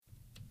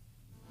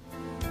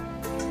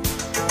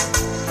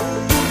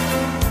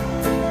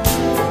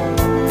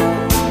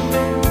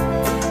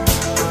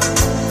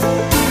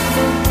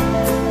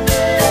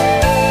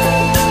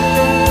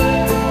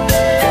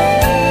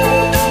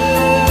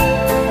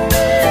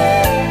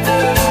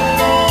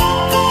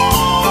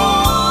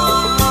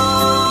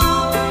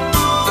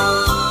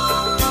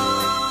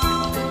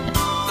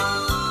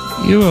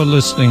You are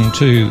listening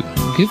to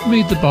Give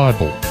Me the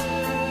Bible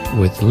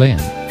with Len.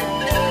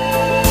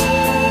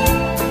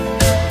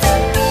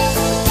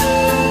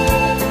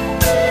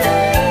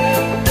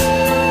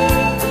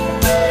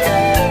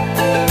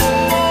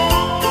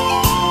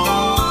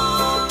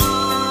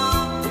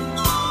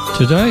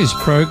 Today's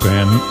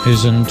program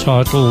is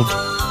entitled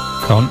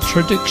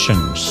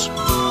Contradictions.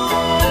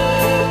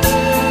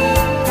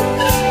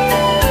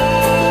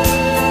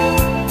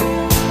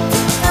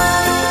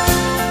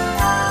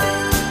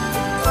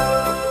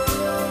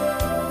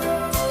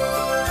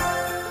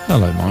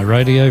 Hello, my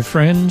radio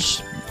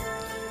friends.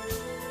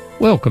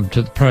 Welcome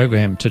to the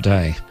program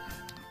today.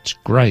 It's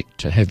great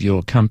to have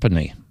your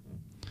company.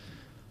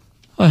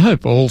 I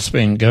hope all's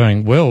been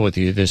going well with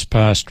you this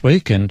past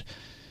week, and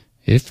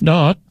if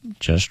not,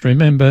 just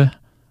remember,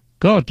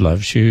 God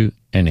loves you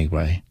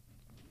anyway.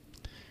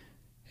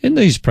 In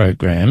these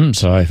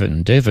programs, I've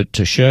endeavoured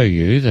to show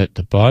you that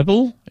the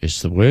Bible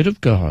is the Word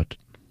of God,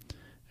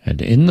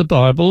 and in the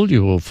Bible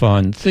you will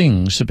find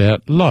things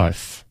about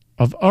life,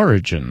 of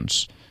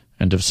origins,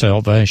 and of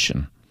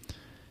salvation,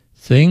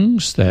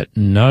 things that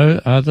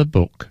no other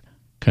book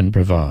can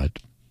provide.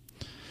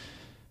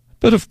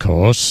 But of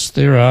course,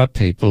 there are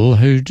people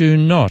who do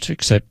not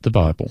accept the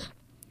Bible.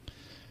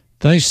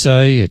 They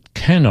say it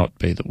cannot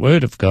be the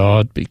Word of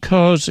God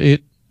because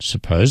it,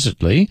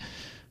 supposedly,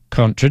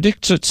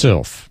 contradicts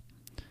itself.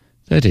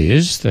 That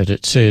is, that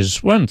it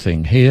says one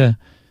thing here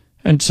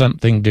and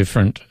something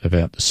different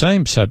about the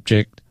same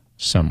subject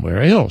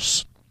somewhere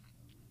else.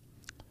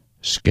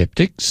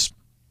 Skeptics,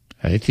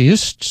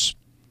 atheists,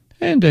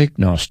 and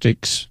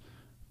agnostics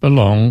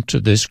belong to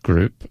this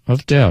group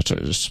of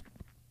doubters.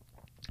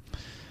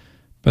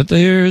 But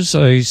there is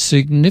a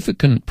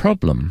significant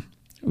problem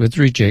with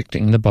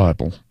rejecting the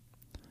Bible.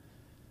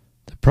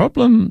 The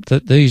problem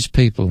that these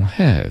people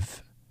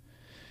have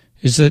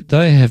is that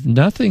they have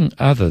nothing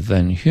other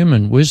than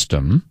human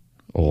wisdom,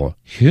 or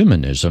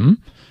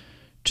humanism,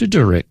 to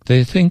direct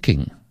their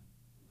thinking.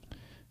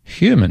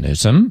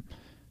 Humanism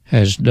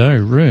has no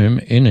room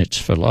in its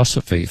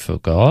philosophy for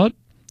God,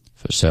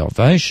 for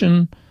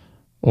salvation,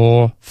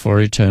 or for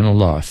eternal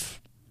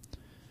life.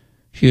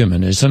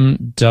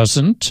 Humanism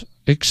doesn't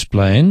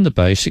explain the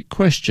basic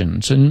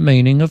questions and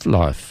meaning of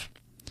life,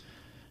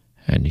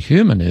 and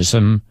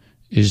humanism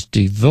is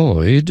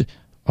devoid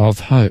of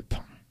hope.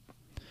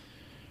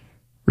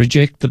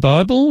 Reject the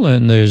Bible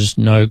and there's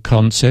no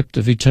concept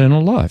of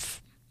eternal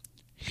life.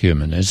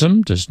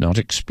 Humanism does not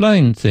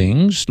explain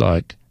things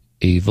like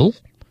evil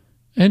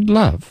and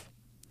love.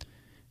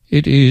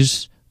 It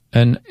is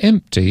an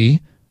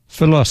empty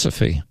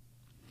philosophy.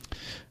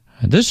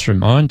 And this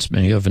reminds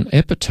me of an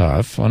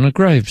epitaph on a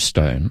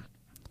gravestone,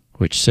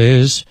 which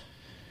says,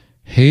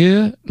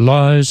 "Here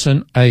lies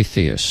an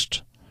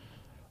atheist,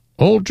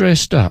 all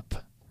dressed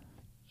up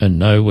and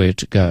nowhere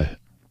to go."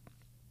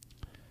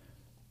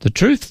 The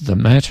truth of the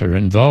matter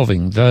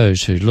involving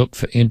those who look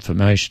for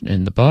information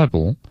in the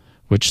Bible,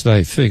 which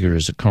they figure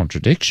is a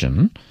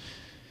contradiction,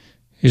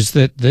 is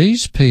that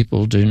these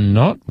people do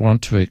not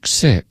want to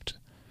accept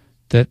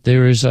that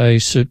there is a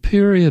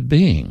superior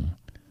being,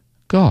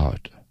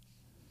 God.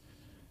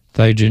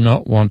 They do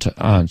not want to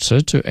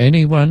answer to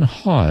anyone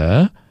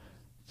higher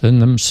than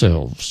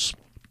themselves.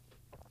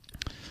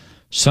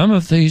 Some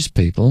of these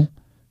people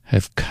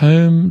have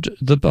combed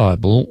the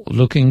Bible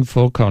looking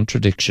for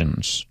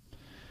contradictions,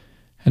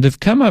 and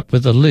have come up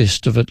with a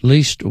list of at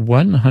least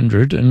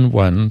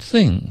 101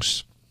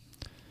 things.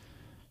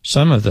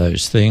 Some of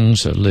those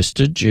things are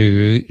listed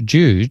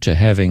due to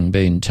having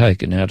been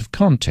taken out of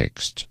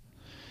context.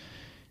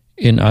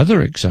 In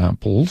other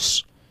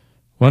examples,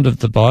 one of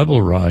the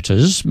Bible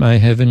writers may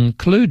have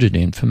included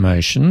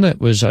information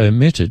that was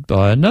omitted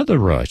by another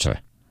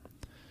writer.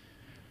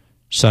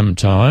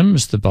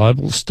 Sometimes the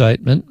Bible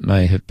statement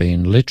may have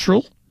been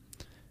literal,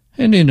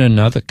 and in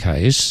another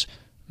case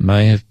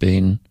may have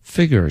been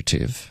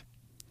figurative.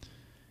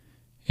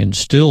 In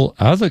still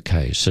other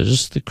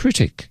cases, the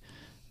critic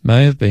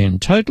may have been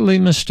totally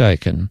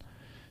mistaken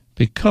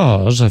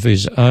because of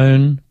his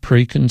own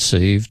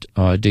preconceived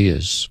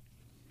ideas.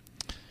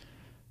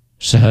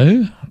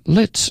 So,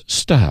 let's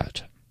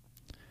start.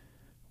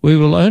 We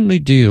will only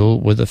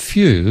deal with a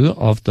few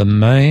of the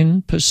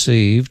main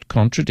perceived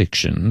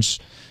contradictions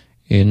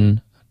in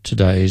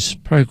today's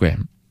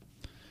program.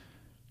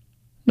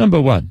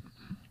 Number 1.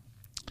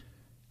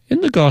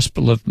 In the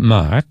Gospel of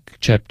Mark,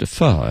 chapter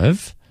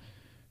 5,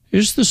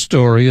 is the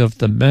story of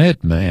the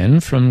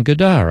madman from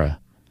Gadara,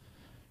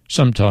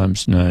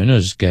 sometimes known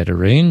as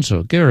Gadarenes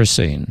or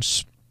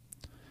Gerasenes.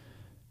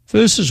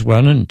 Verses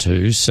 1 and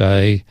 2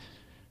 say,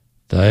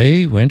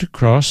 "They went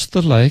across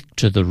the lake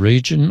to the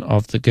region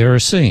of the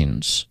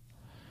Gerasenes.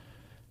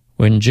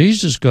 When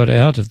Jesus got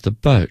out of the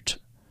boat,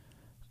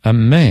 a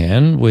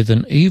man with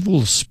an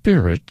evil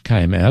spirit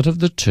came out of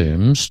the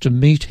tombs to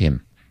meet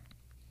him."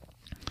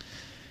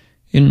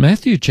 In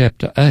Matthew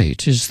chapter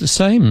 8 is the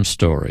same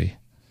story,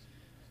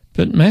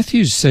 but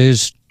Matthew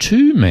says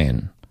 2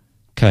 men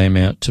came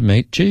out to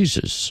meet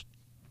Jesus.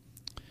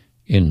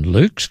 In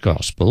Luke's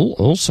Gospel,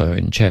 also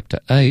in chapter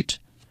 8,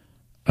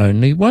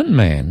 only one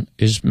man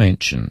is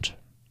mentioned.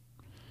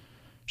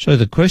 So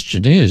the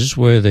question is,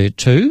 were there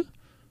two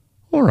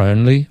or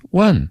only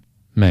one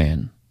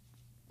man?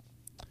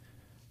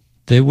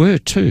 There were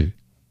two,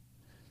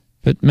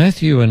 but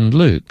Matthew and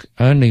Luke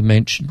only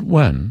mentioned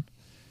one,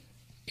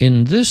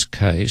 in this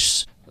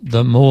case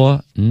the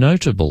more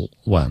notable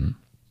one.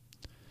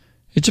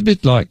 It's a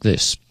bit like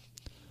this.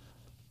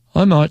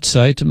 I might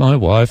say to my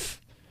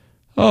wife,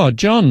 "Oh,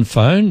 John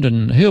phoned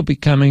and he'll be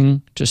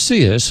coming to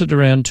see us at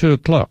around 2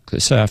 o'clock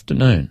this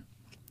afternoon."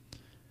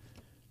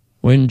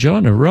 When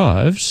John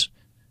arrives,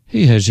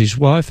 he has his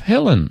wife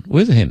Helen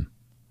with him.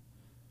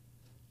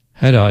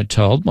 Had I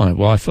told my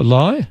wife a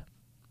lie?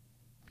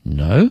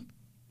 No.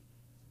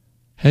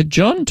 Had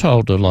John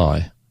told a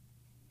lie?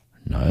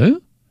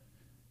 No.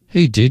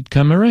 He did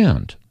come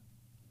around.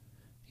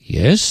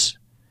 Yes,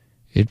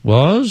 it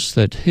was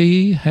that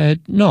he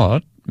had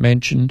not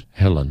mentioned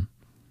Helen.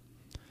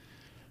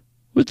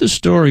 With the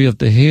story of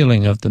the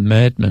healing of the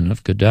madman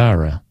of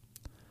Gadara,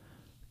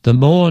 the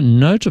more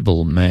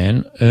notable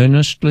man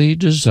earnestly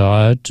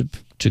desired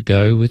to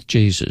go with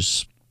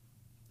Jesus.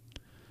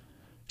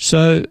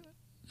 So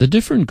the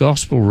different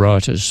gospel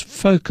writers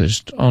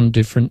focused on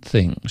different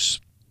things,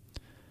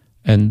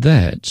 and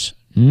that's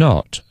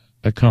not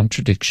a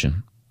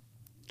contradiction.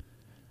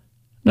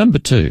 Number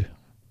 2,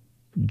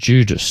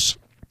 Judas.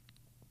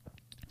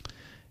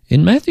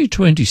 In Matthew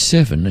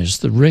 27 is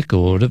the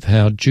record of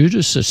how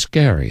Judas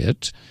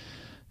Iscariot,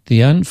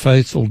 the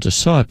unfaithful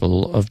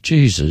disciple of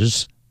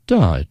Jesus,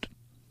 died.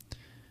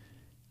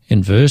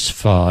 In verse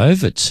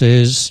 5 it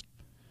says,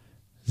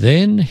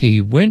 "Then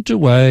he went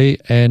away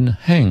and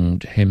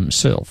hanged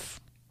himself."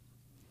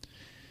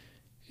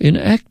 In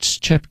Acts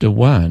chapter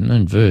 1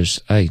 and verse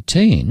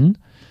 18,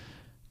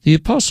 the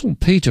Apostle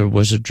Peter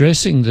was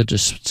addressing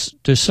the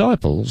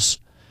disciples,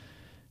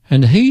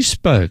 and he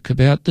spoke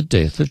about the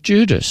death of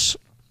Judas.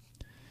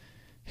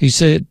 He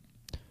said,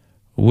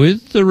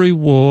 "With the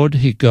reward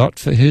he got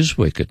for his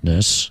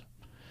wickedness,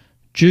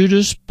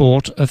 Judas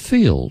bought a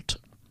field.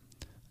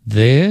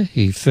 There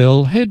he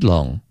fell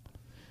headlong.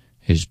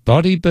 His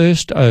body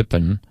burst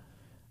open,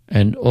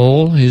 and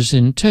all his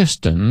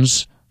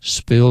intestines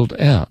spilled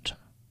out."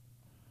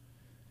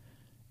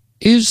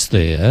 Is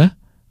there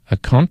a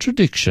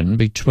contradiction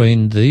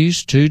between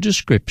these two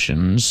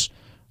descriptions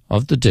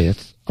of the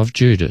death of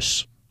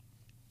Judas?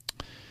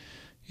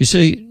 You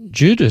see,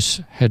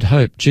 Judas had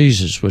hoped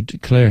Jesus would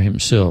declare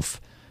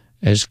himself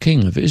as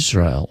King of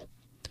Israel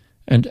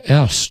and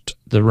oust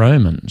the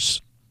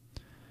Romans.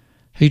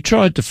 He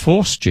tried to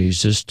force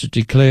Jesus to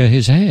declare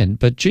his hand,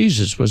 but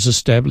Jesus was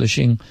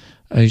establishing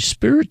a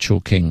spiritual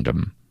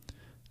kingdom,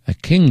 a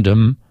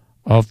kingdom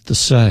of the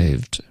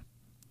saved.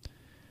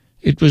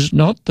 It was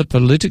not the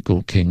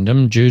political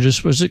kingdom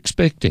Judas was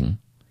expecting.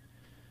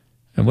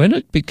 And when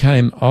it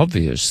became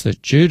obvious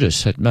that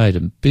Judas had made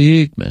a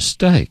big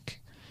mistake,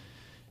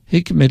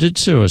 he committed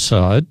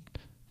suicide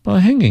by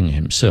hanging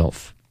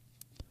himself.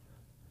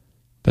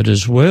 But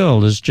as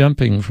well as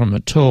jumping from a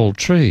tall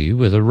tree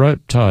with a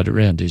rope tied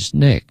around his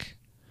neck,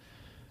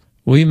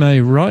 we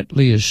may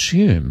rightly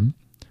assume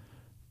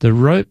the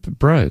rope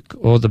broke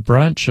or the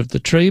branch of the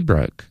tree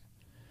broke,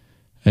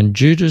 and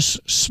Judas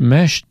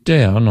smashed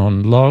down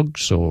on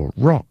logs or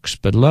rocks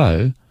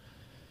below,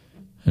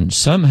 and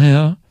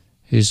somehow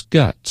his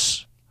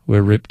guts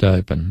were ripped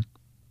open.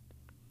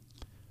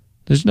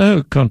 There's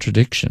no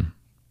contradiction.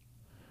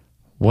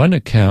 One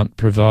account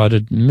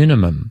provided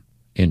minimum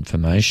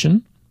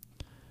information,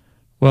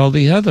 while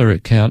the other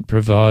account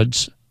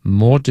provides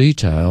more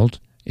detailed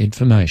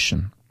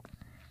information.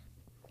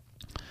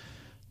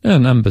 Now,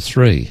 number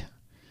 3,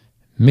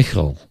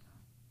 Michal.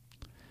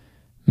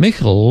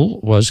 Michal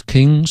was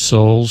King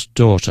Saul's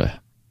daughter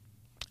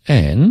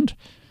and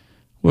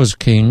was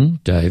King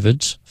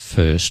David's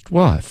first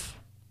wife.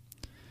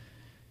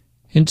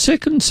 In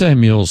 2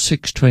 Samuel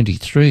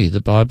 6:23,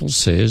 the Bible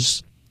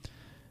says,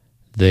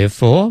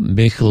 "Therefore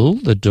Michal,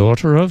 the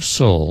daughter of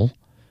Saul,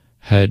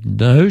 had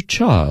no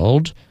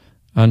child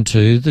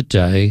unto the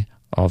day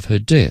of her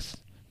death."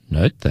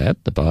 Note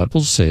that the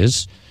Bible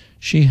says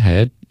she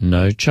had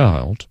no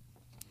child.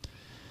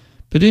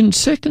 But in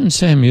 2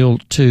 Samuel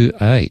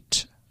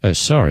 21:8,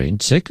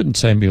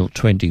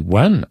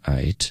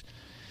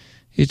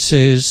 it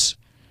says,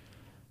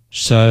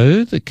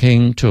 "So the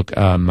king took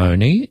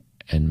Armoni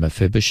and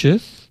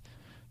Mephibosheth,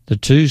 the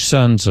 2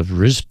 sons of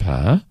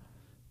Rizpah,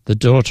 the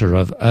daughter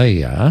of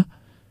Aiah,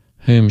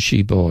 whom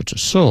she bore to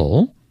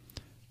Saul,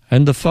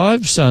 and the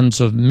 5 sons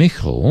of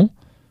Michal,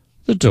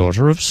 the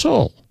daughter of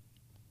Saul."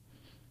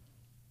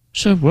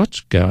 So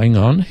what's going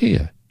on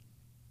here?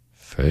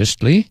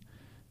 Firstly,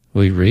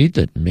 we read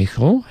that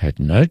Michal had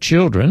no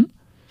children,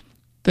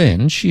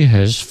 then she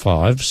has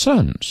 5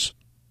 sons.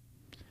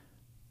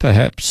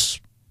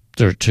 Perhaps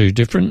there are 2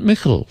 different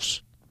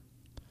Michals.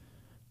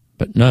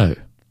 But no,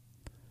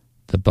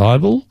 the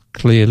Bible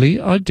clearly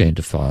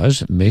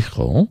identifies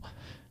Michal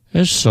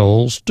as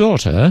Saul's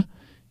daughter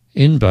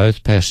in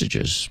both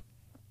passages.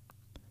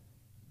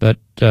 But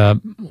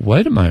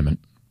wait a moment.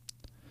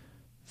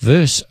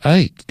 Verse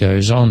 8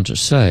 goes on to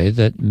say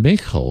that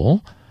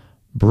Michal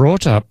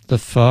brought up the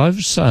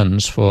 5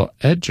 sons for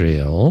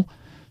Adriel,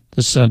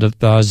 the son of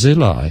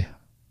Barzillai.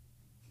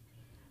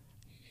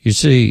 You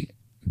see,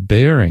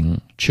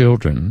 bearing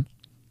children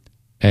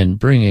and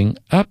bringing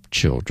up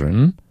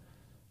children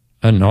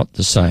are not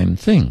the same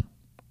thing.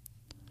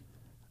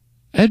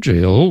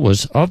 Adriel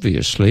was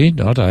obviously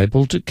not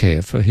able to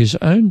care for his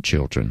own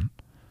children,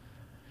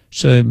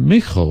 so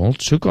Michal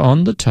took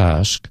on the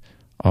task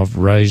of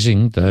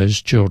raising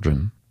those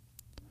children.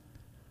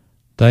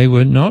 They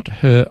were not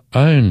her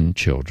own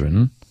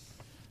children,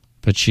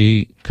 but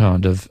she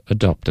kind of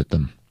adopted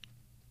them.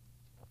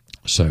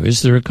 So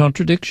is there a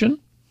contradiction?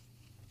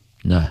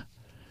 No,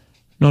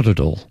 not at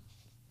all.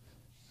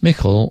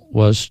 Michal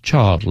was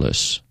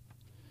childless,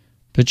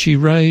 but she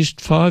raised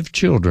 5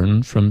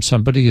 children from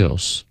somebody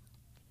else.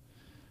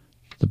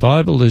 The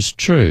Bible is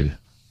true,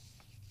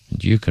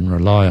 and you can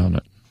rely on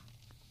it.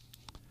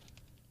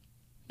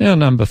 Now,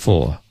 number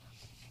 4,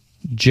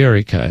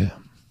 Jericho.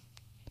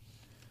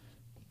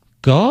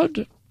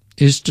 God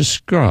is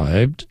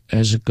described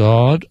as a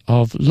God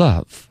of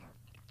love.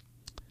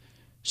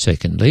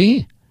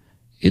 Secondly,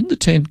 in the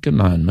 10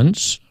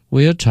 Commandments,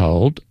 we are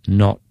told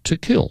not to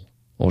kill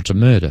or to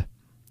murder.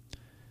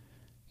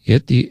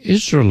 Yet the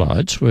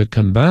Israelites were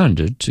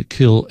commanded to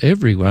kill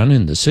everyone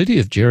in the city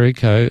of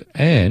Jericho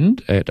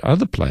and at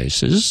other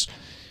places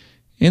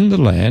in the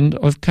land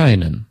of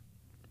Canaan.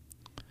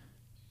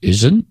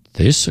 Isn't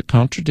this a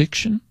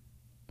contradiction?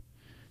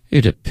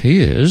 It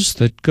appears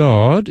that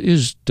God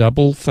is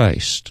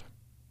double-faced.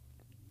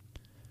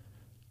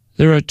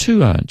 There are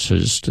 2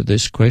 answers to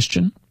this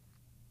question.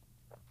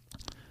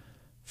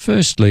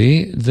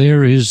 Firstly,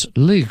 there is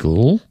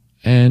legal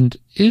and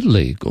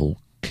illegal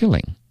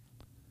killing.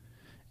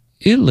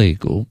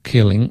 Illegal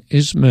killing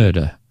is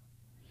murder.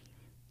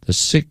 The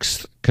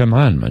 6th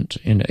commandment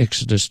in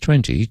Exodus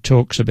 20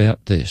 talks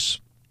about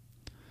this.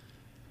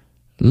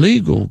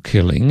 Legal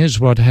killing is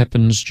what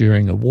happens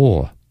during a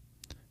war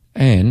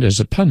and as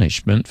a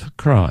punishment for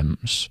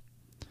crimes.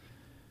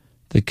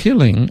 The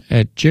killing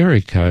at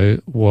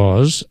Jericho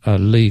was a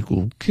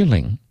legal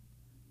killing.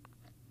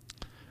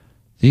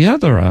 The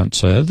other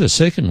answer, the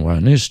second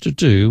one, is to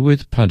do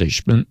with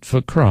punishment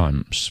for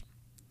crimes.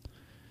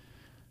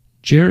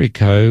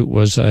 Jericho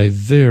was a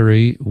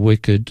very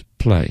wicked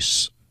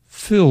place,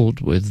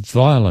 filled with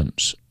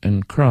violence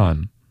and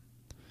crime.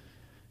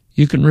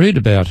 You can read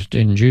about it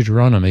in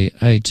Deuteronomy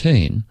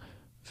 18,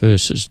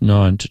 verses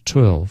 9 to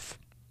 12.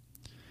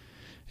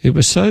 It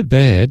was so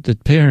bad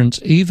that parents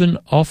even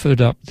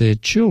offered up their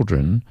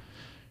children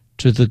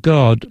to the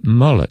god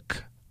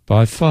Moloch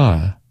by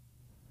fire.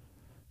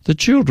 The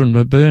children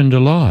were burned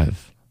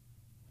alive.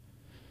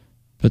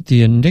 But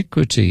the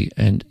iniquity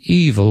and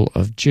evil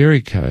of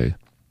Jericho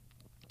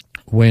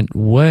went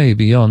way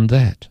beyond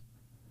that.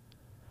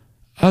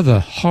 Other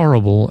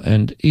horrible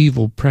and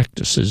evil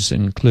practices,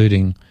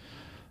 including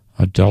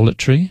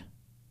idolatry,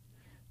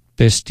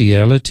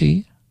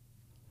 bestiality,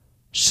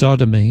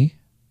 sodomy,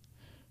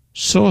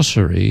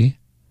 sorcery,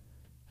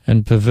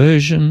 and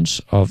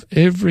perversions of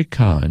every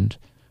kind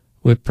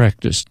were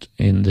practiced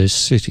in this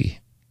city.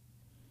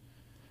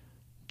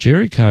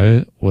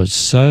 Jericho was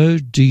so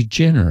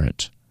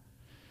degenerate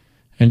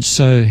and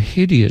so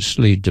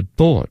hideously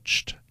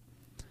debauched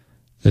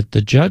that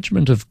the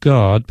judgment of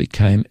God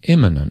became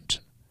imminent,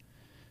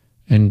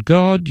 and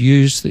God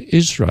used the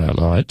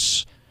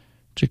Israelites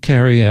to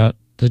carry out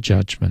the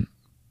judgment.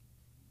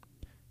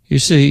 You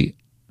see,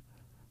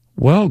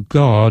 while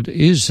God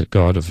is a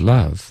God of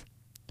love,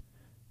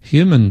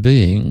 human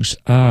beings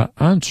are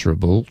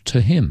answerable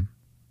to him.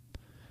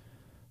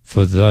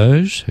 For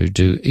those who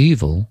do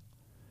evil,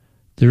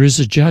 there is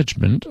a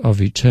judgment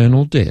of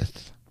eternal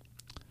death.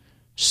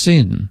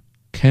 Sin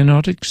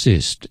cannot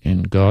exist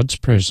in God's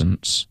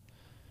presence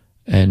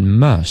and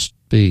must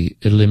be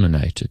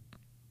eliminated.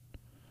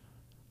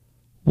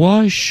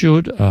 Why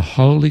should a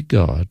holy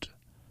God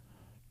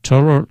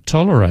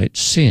tolerate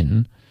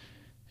sin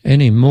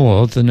any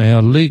more than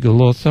our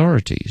legal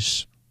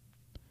authorities?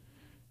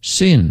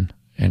 Sin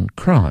and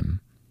crime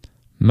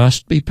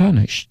must be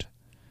punished,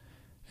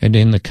 and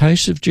in the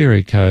case of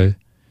Jericho,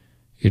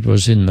 it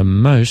was in the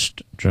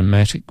most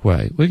dramatic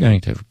way. We're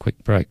going to have a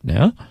quick break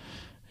now,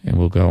 and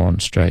we'll go on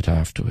straight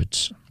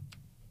afterwards.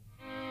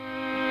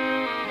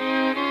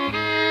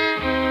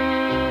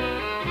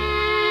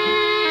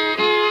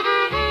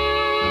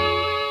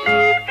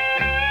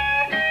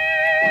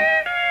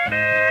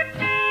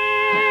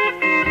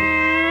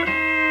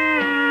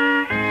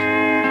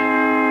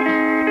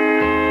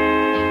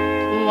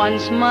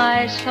 Once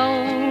my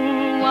soul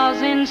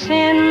was in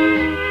sin,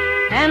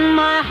 and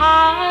my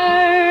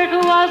heart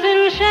was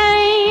in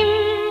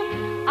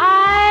shame.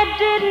 I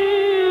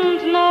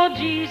didn't know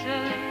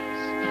Jesus,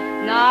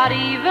 not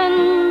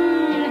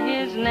even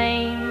his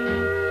name.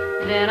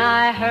 Then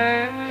I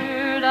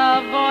heard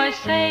a voice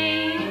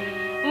say,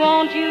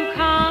 won't you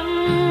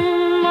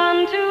come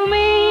unto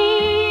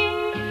me,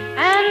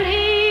 and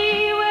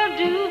he will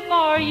do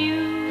for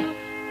you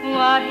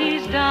what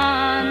he's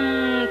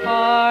done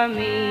for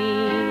me.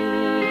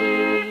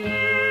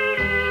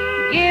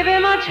 Give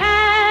him a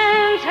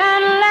chance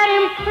and let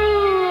him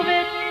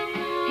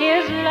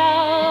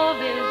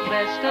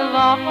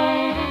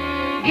all.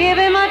 Give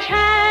him a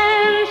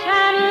chance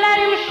and let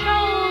him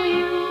show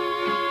you.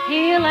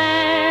 He'll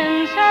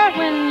answer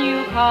when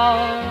you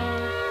call.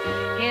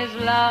 His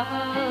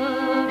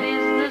love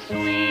is the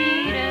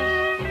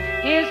sweetest.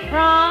 His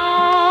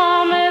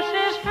promise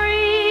is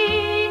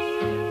free.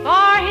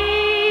 For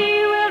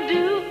he will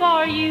do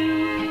for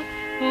you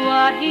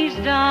what he's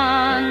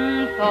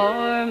done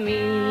for me.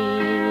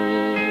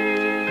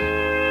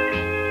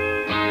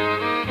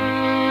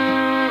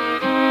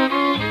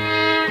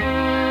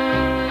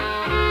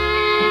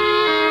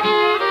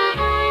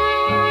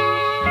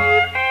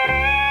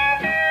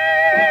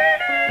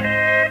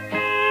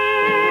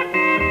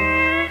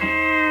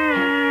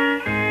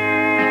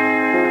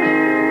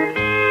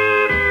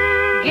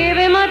 Give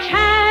him a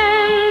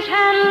chance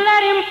and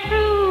let him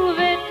prove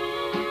it.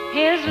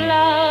 His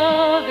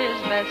love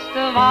is best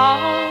of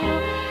all.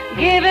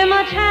 Give him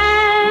a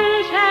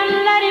chance and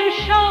let him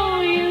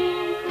show you.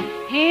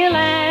 He'll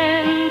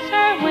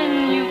answer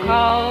when you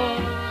call.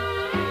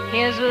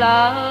 His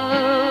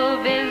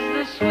love is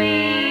the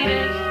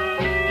sweetest.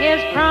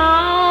 His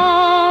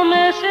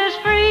promise is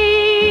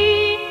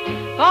free.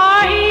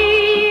 For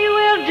he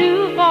will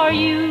do for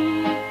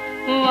you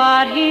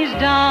what he's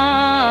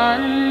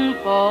done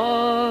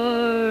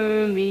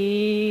for me.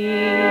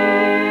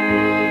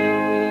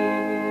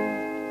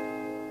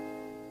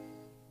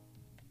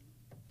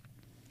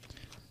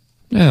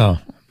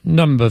 Now,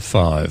 number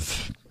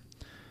 5,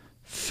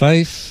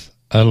 faith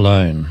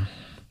alone.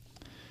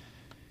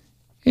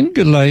 In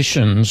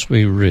Galatians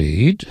we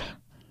read,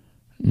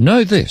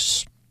 "Know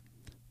this,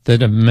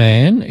 that a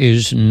man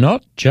is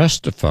not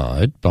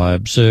justified by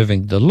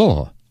observing the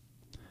law,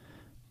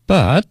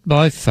 but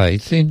by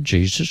faith in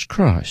Jesus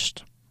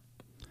Christ.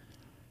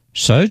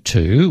 So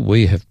too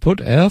we have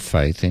put our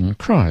faith in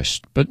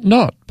Christ, but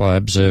not by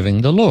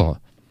observing the law,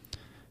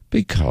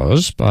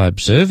 because by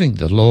observing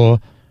the law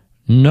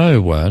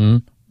no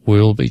one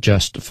will be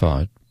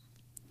justified."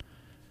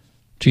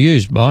 To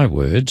use my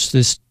words,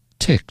 this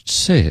text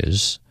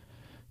says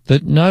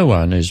that no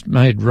one is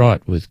made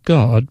right with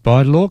God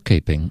by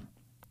law-keeping.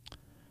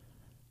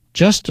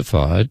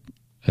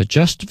 A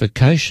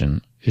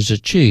justification is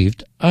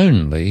achieved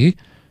only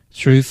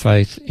through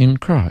faith in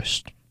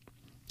Christ.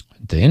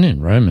 Then in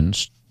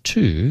Romans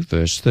 2,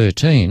 verse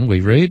 13, we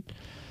read,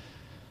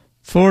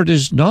 "For it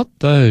is not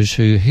those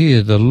who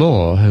hear the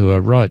law who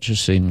are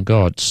righteous in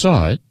God's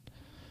sight,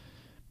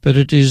 but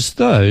it is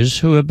those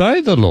who obey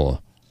the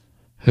law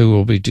who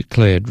will be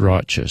declared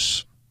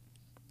righteous."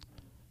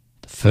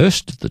 The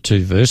first of the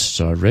two verses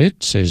I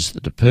read says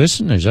that a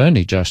person is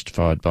only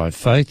justified by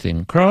faith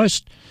in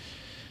Christ,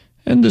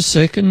 and the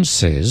second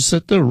says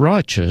that the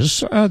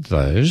righteous are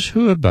those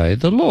who obey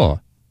the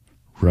law.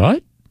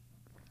 Right?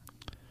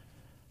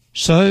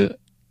 So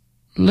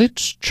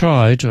let's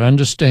try to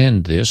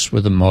understand this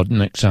with a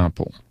modern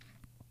example.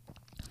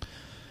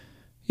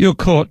 You're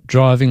caught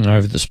driving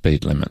over the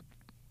speed limit.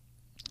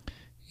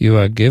 You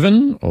are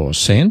given or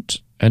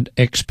sent an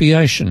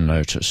expiation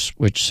notice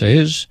which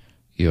says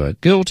you are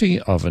guilty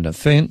of an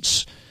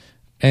offence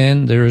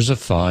and there is a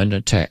fine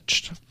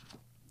attached.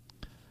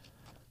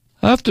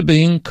 After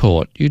being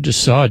caught, you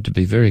decide to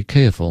be very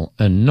careful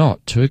and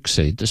not to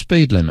exceed the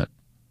speed limit,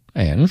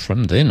 and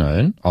from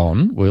then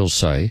on we'll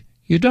say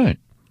you don't.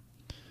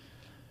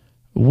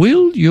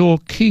 Will your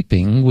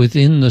keeping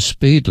within the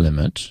speed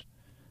limit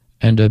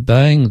and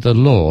obeying the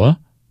law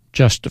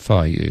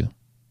justify you?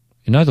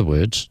 In other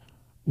words,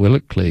 will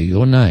it clear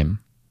your name?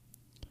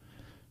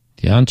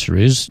 The answer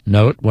is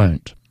no, it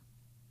won't.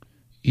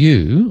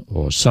 You,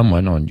 or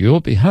someone on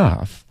your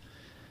behalf,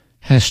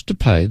 has to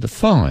pay the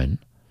fine.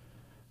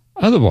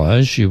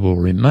 Otherwise, you will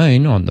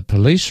remain on the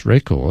police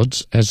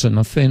records as an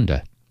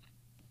offender.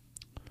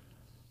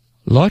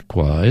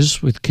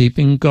 Likewise, with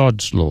keeping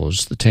God's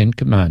laws, the 10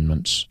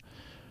 Commandments,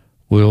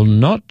 will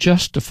not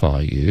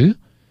justify you,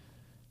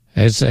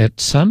 as at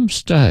some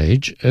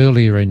stage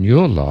earlier in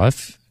your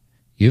life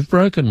you've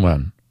broken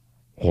one,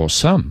 or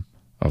some,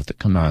 of the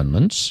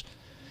commandments,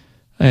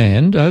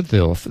 and are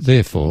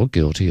therefore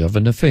guilty of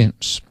an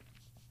offence.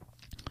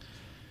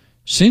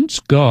 Since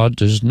God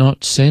does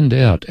not send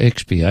out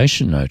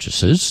expiation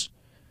notices,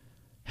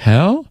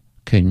 how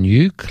can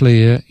you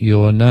clear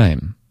your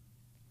name?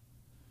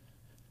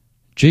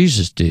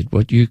 Jesus did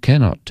what you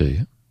cannot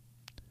do.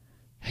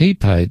 He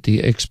paid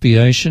the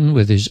expiation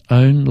with his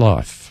own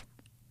life.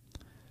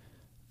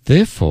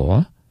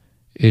 Therefore,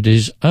 it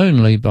is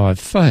only by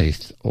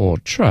faith or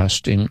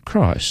trust in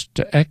Christ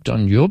to act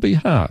on your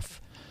behalf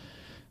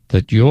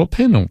that your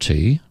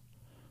penalty,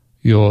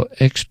 your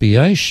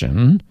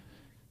expiation,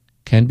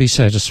 can be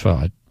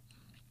satisfied.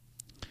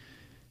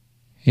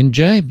 In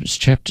James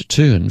chapter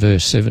 2 and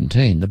verse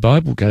 17, the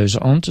Bible goes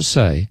on to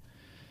say,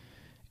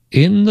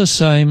 "In the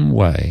same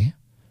way,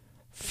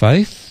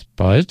 faith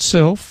by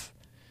itself,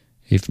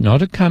 if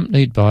not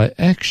accompanied by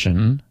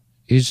action,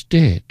 is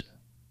dead."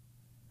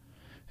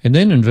 And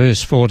then in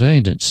verse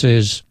 14 it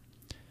says,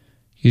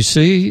 "You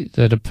see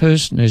that a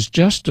person is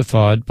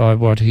justified by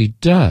what he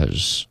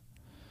does,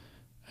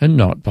 and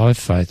not by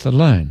faith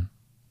alone."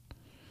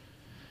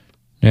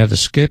 Now, the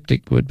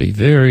skeptic would be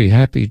very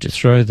happy to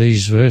throw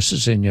these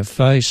verses in your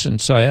face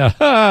and say,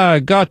 "Aha,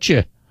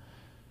 gotcha."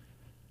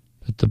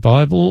 But the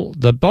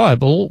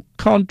Bible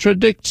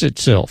contradicts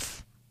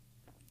itself.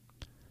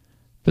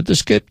 But the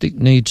skeptic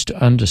needs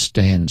to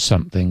understand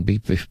something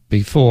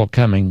before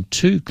coming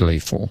too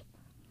gleeful.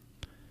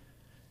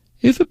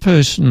 If a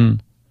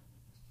person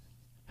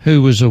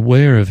who was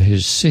aware of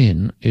his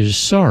sin is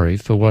sorry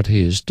for what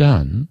he has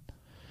done,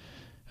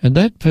 and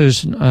that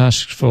person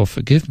asks for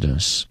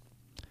forgiveness,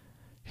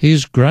 he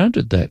is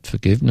granted that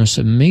forgiveness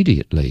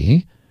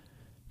immediately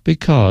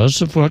because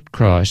of what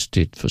Christ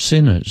did for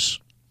sinners.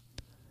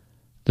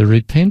 The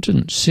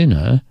repentant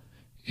sinner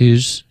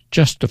is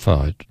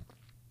justified.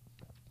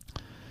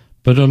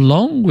 But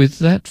along with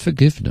that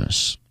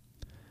forgiveness,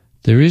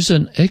 there is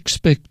an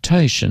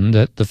expectation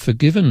that the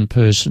forgiven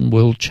person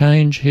will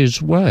change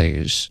his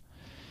ways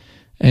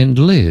and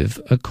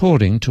live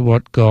according to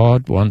what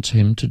God wants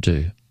him to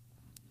do.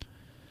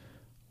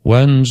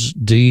 One's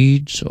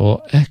deeds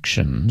or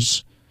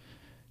actions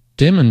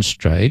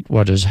demonstrate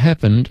what has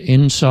happened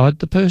inside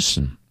the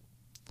person.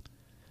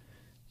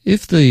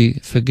 If the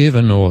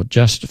forgiven or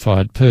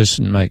justified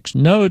person makes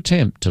no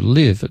attempt to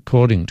live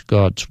according to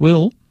God's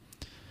will,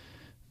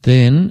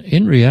 then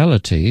in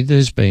reality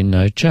there's been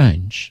no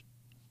change.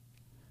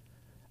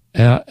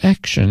 Our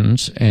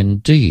actions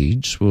and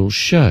deeds will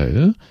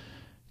show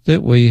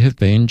that we have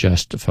been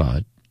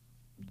justified.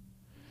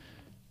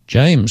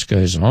 James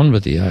goes on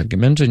with the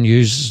argument and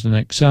uses an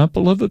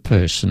example of a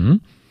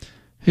person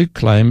who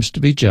claims to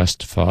be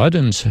justified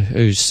and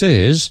who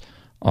says,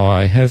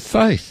 "I have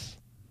faith."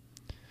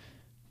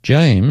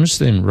 James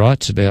then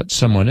writes about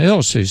someone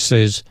else who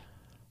says,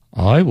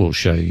 "I will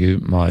show you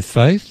my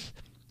faith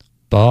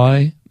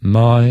by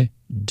my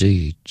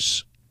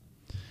deeds."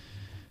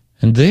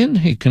 And then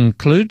he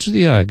concludes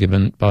the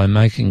argument by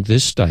making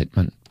this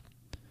statement: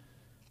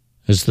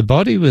 as the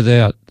body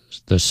without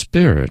the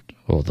spirit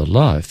or the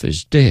life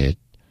is dead,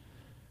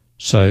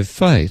 so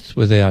faith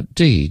without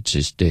deeds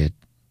is dead.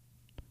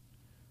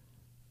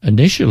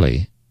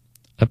 Initially,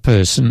 a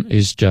person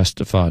is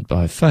justified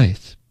by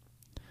faith,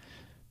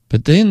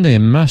 but then there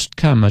must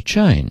come a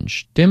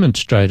change,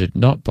 demonstrated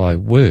not by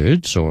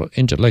words or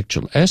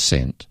intellectual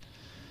assent,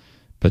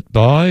 but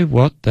by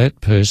what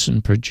that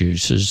person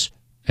produces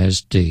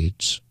as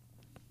deeds.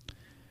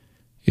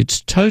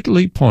 It's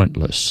totally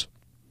pointless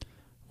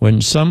when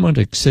someone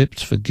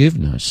accepts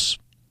forgiveness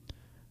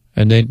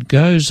and then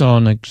goes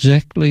on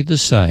exactly the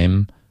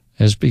same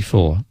as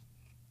before.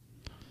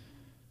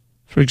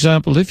 For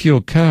example, if your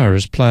car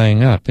is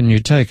playing up and you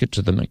take it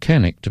to the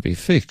mechanic to be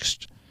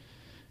fixed,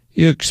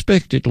 you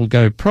expect it'll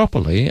go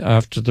properly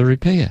after the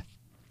repair.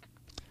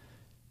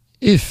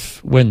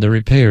 If, when the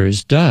repair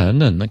is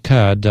done and the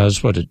car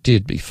does what it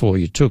did before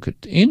you took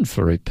it in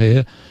for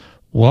repair,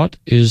 what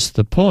is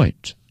the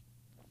point?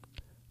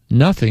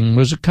 Nothing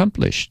was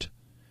accomplished.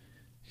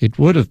 It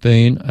would have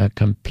been a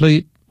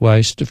complete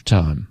waste of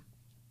time.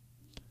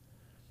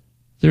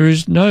 There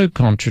is no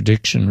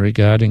contradiction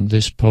regarding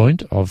this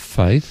point of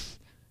faith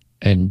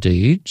and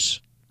deeds.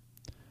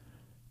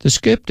 The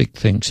skeptic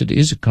thinks it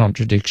is a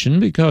contradiction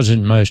because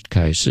in most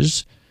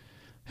cases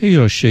he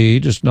or she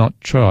does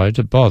not try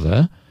to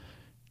bother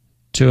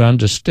to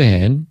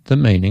understand the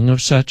meaning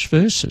of such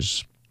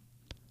verses.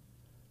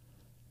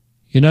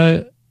 You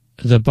know,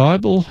 the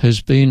Bible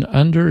has been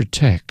under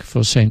attack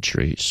for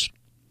centuries,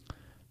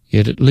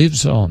 yet it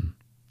lives on.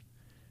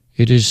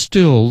 It is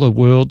still the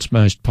world's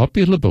most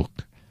popular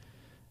book,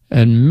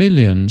 and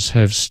millions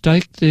have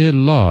staked their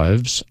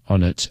lives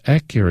on its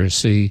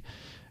accuracy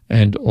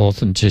and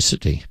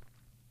authenticity.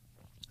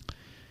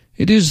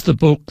 It is the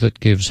book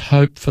that gives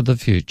hope for the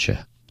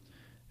future,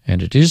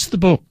 and it is the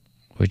book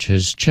which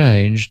has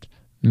changed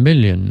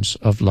millions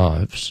of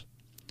lives.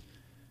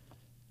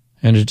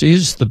 And it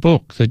is the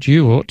book that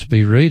you ought to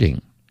be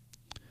reading,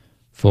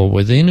 for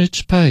within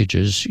its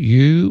pages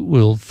you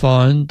will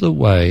find the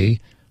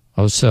way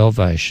of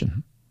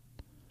salvation.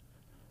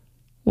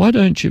 Why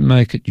don't you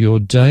make it your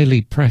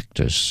daily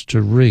practice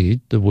to read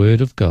the Word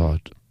of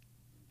God?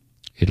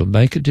 It'll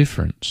make a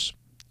difference.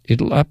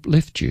 It'll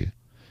uplift you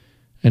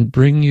and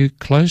bring you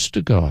close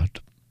to God.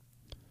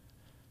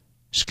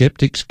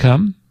 Skeptics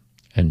come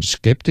and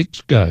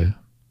skeptics go,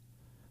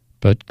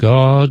 but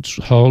God's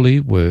holy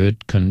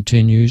Word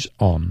continues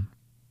on.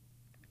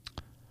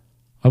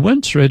 I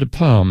once read a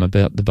poem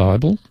about the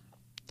Bible.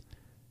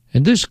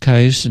 In this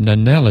case, an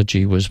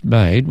analogy was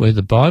made where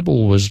the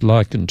Bible was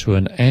likened to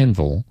an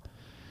anvil,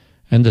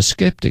 and the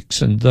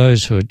skeptics and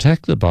those who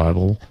attack the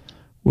Bible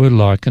were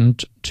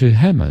likened to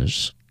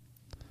hammers.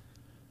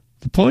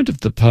 The point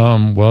of the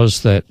poem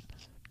was that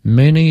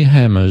many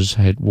hammers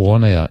had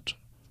worn out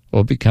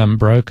or become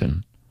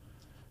broken,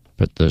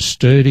 but the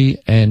sturdy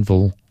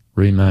anvil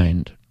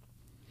remained.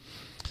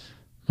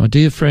 My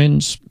dear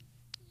friends,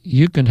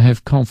 you can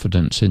have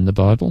confidence in the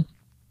Bible.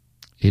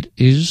 It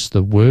is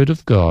the Word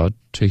of God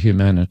to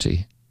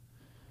humanity.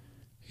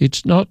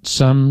 It's not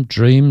some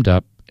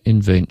dreamed-up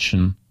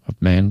invention of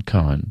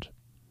mankind.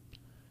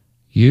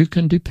 You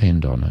can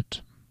depend on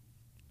it.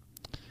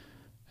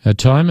 Our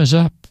time is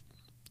up.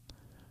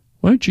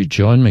 Won't you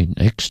join me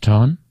next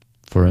time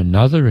for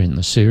another in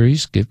the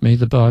series Give Me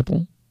the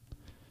Bible?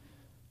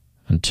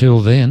 Until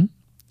then,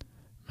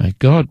 may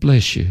God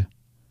bless you,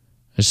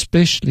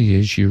 especially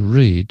as you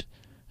read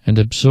and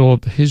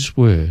absorb His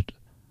Word,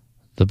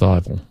 the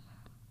Bible.